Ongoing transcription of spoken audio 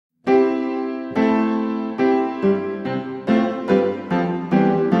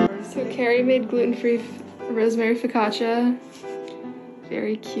Carrie made gluten-free rosemary focaccia.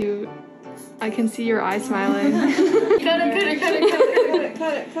 Very cute. I can see your eye smiling. Cut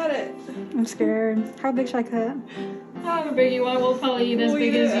it. I'm scared. How big should I cut? However big you want, we'll probably eat as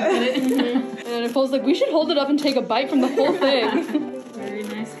big as you cut it. And Nicole's like, we should hold it up and take a bite from the whole thing. Very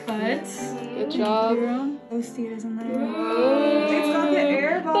nice cut. Good job. Toasties in there. Oh, It's got the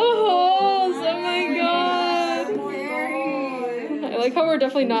air bubble. The holes! Oh my god! I like how we're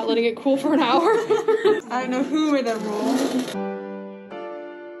definitely not letting it cool for an hour. I don't know who made that rule.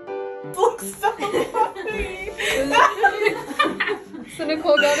 Looks so funny. So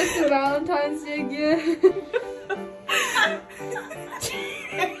Nicole got us a Valentine's Day gift.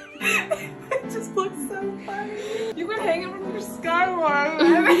 It just looks so funny. You could hang it from your skyward.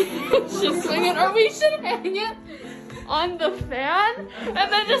 Just swing it, or we should hang it on the fan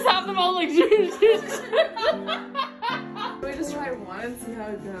and then just have them all like. Can we just try one and see how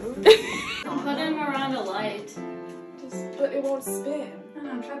it goes? Put him around a light. But it won't spin.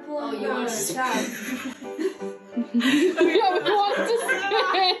 No, try pulling him out of the tub. Yeah, we want to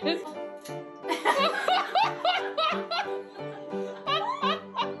spin.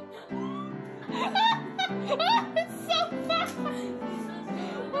 It's so fun.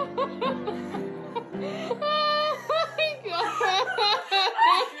 Oh my god.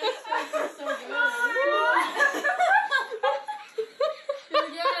 So good.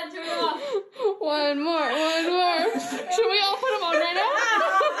 Yeah, turn it off. One more. Should we all put them on right now?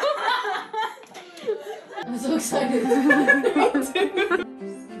 I'm so excited.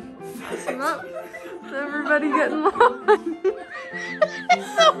 Everybody getting long.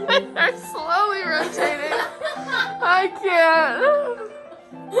 They're slowly rotating. I can't.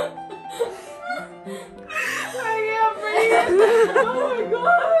 I can't breathe. Oh my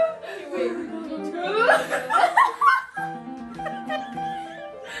god. Wait,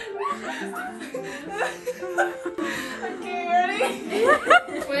 Okay, ready?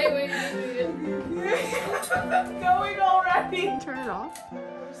 wait. It's going already. Turn it off.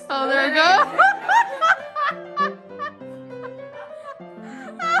 Oh, there we go.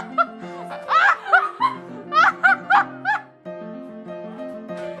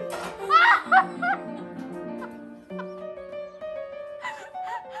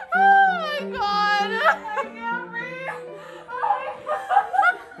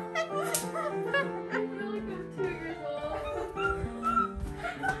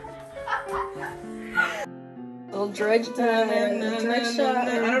 Dredge shot. I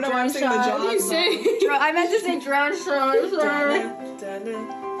don't know why I'm saying the John. What do you say? I meant to say drown shot.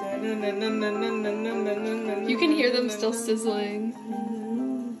 You can hear them still sizzling.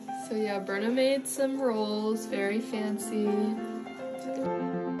 So yeah, Berna made some rolls, very fancy.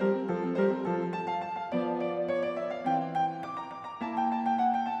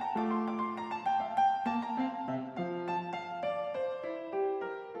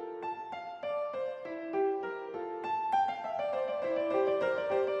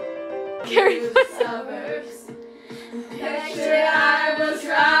 Carrie. Suburbs. Picture I was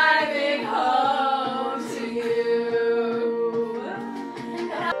driving home to you.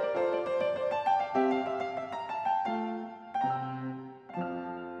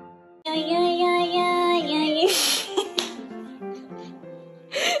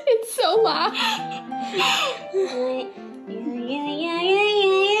 It's so loud.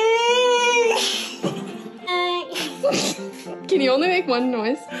 Can you only make one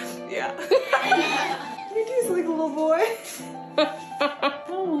noise? Yeah. He's like a little boy.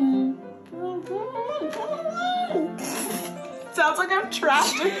 Sounds like I'm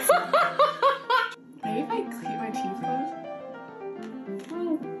trapped. Maybe if I keep my teeth closed.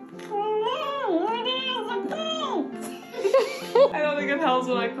 I don't think it helps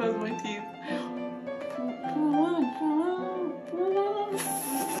when I close my teeth.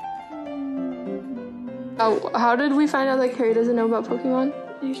 Oh, how did we find out that Carrie doesn't know about Pokemon?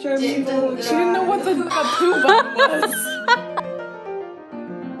 You showed me. She didn't know what the poo button was.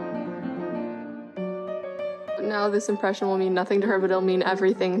 Now this impression will mean nothing to her, but it'll mean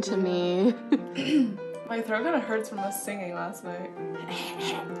everything to me. My throat kind of hurts from us singing last night.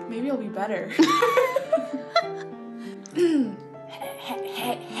 Maybe it'll be better.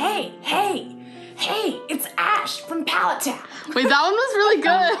 Hey, it's Ash from Pallet Town. Wait, that one was really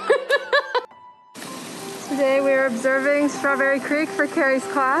good. Today we are observing Strawberry Creek for Carrie's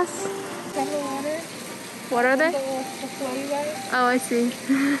class. What are they? The floaty guys. Oh, I see.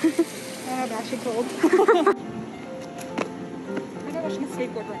 I'm actually cold. I'm watching a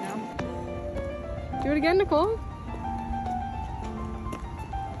skateboard right now. Do it again, Nicole.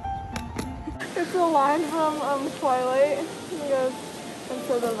 It's a line from Twilight. He goes, And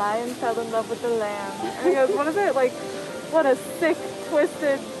so the lion fell in love with the lamb. And he goes, what is it? Like, what a sick,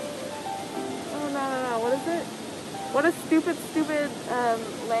 twisted... Oh, no. What is it? What a stupid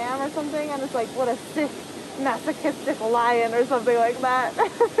lamb or something. And it's like, what a sick, masochistic lion or something like that.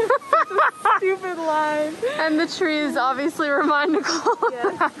 Stupid line. And the trees obviously remind Nicole.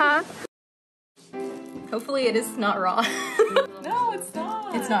 Yes. Hopefully it is not raw. No, it's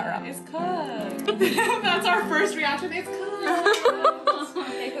not. It's not raw. It's cooked. That's our first reaction. It's cooked.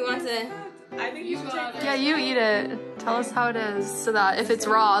 Hey, who wants it? I think you should take it. Yeah, you eat it. Tell us how it is so that if it's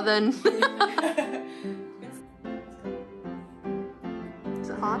raw, then... Is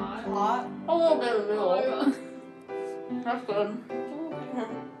it hot? Hot. A little bit of oil. That's good.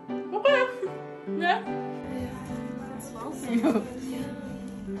 Okay. Yeah. It smells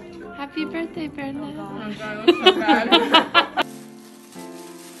Happy birthday, Berna. Oh god, that's so bad.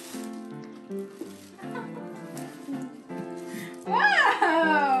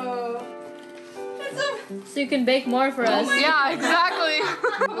 Wow! So you can bake more for us. Yeah, exactly.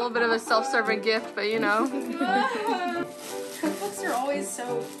 A little bit of a self-serving gift, but you know. Cookbooks are always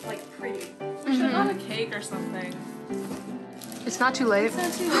so, like, pretty. We should have a cake or something. It's not too late. It's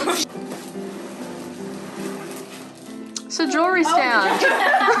not too late. It's a jewelry stand.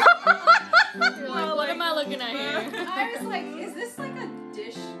 What am I looking at here? I was like, is this like a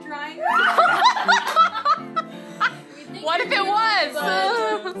dish drying? What if it was?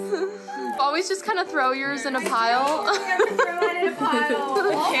 Always just kind of throw yours in a pile. We have to throw it in a pile. All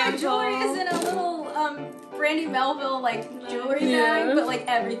my Candle. jewelry is in a little Brandy Melville like jewelry bag, but like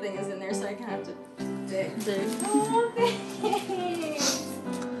everything is in there, so I kind of have to dig. Oh, thanks.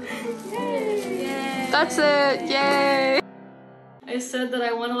 Yay. That's it. Yay. I said that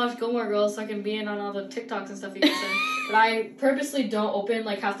I want to watch Gilmore Girls so I can be in on all the TikToks and stuff you guys send. But I purposely don't open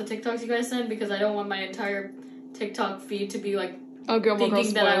like half the TikToks you guys send because I don't want my entire TikTok feed to be like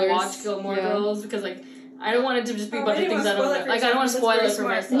thinking that I watch Gilmore Girls because like I don't want it to just be a bunch of things I don't know. Like I don't want to spoil it for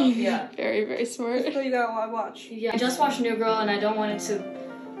myself. Yeah. Very, very smart. So you gotta watch. Yeah. I just watched New Girl and I don't want it to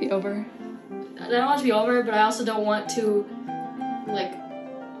Be over. I don't want it to be over, but I also don't want to like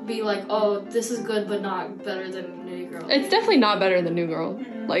be like, oh, this is good but not better than New Girl. It's definitely not better than New Girl.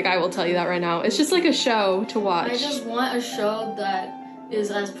 Like, I will tell you that right now. It's just like a show to watch. I just want a show that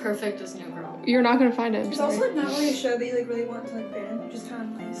is as perfect as New Girl. You're not gonna find it. I'm It's sorry. also like not really a show that you like really want to like binge, which is kind of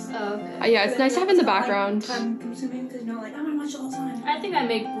nice. Oh, okay. Yeah, it's nice to have in the background. Time consuming because you're not like I'm gonna watch it all the time. I think I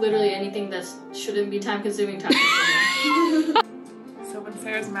make literally anything that shouldn't be time consuming. So when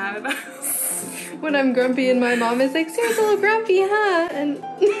Sarah's mad at us. When I'm grumpy and my mom is like, Sarah's a little grumpy, huh? And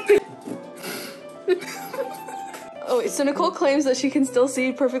oh wait, so Nicole claims that she can still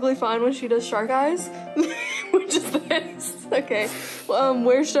see perfectly fine when she does shark eyes, which is this. Okay, well,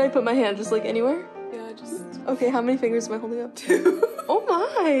 where should I put my hand? Just like anywhere? Yeah, just. Okay, how many fingers am I holding up? 2. Oh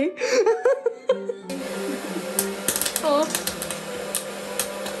my! Oh.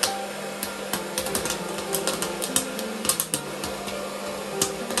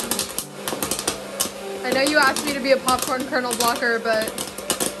 I know you asked me to be a popcorn kernel blocker, but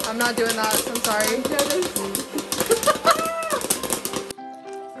I'm not doing that, so I'm sorry.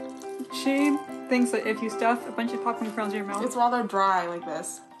 She thinks that if you stuff a bunch of popcorn kernels in your mouth, It's rather dry like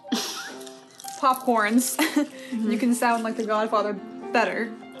this. popcorns, you can sound like the Godfather better.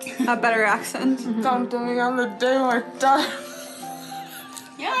 A better accent. Come to me on the day we're done.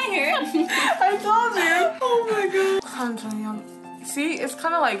 Yeah, I hear it. I told you. Oh my god. Come to me on. See, it's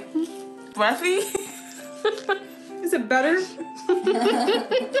kind of like breathy. Is it better?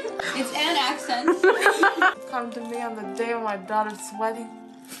 It's an accent. Come to me on the day of my daughter's wedding.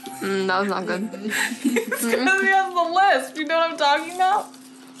 That was not good. Because he has the lisp. You know what I'm talking about?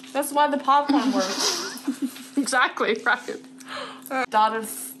 That's why the popcorn works. Exactly, right.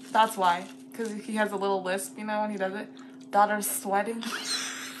 Daughter's. That's why. Because he has a little lisp, you know, when he does it. Daughter's sweating.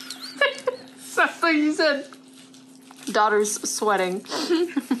 So you said daughter's sweating.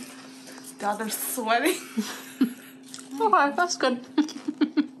 Daughter's sweating. Okay, that's good.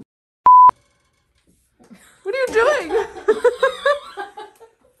 What are you doing?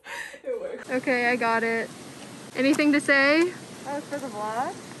 It works. Okay, I got it. Anything to say? Oh, it's for the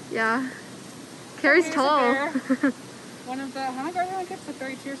vlog? Yeah. Carrie's tall. One of the how many girls I get for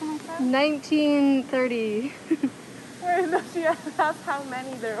 32 or something like that? 1930. Wait, no, she asked how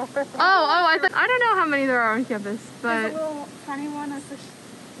many there were. I don't know how many there are on campus, There's a but little tiny one, that's the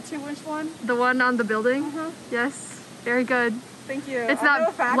 2-inch one. the one on the building. Yes, very good. Thank you. It's I know a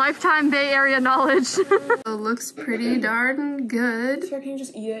not fact. lifetime Bay Area knowledge. It looks pretty darn good. Sarah, can you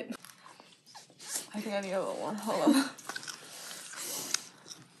just eat it? I think I need a little one. Hold on.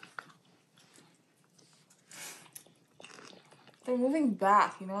 they're moving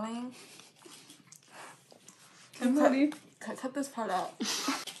back, you know what I mean? I'm ready. Cut this part out.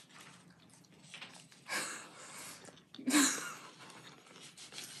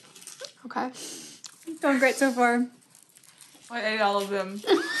 Okay. Going great so far. I ate all of them.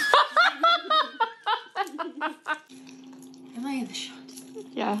 Am I in the shot?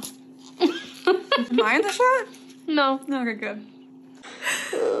 Yeah. Am I in the shot? No. No, okay, good.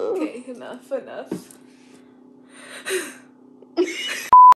 Okay, enough.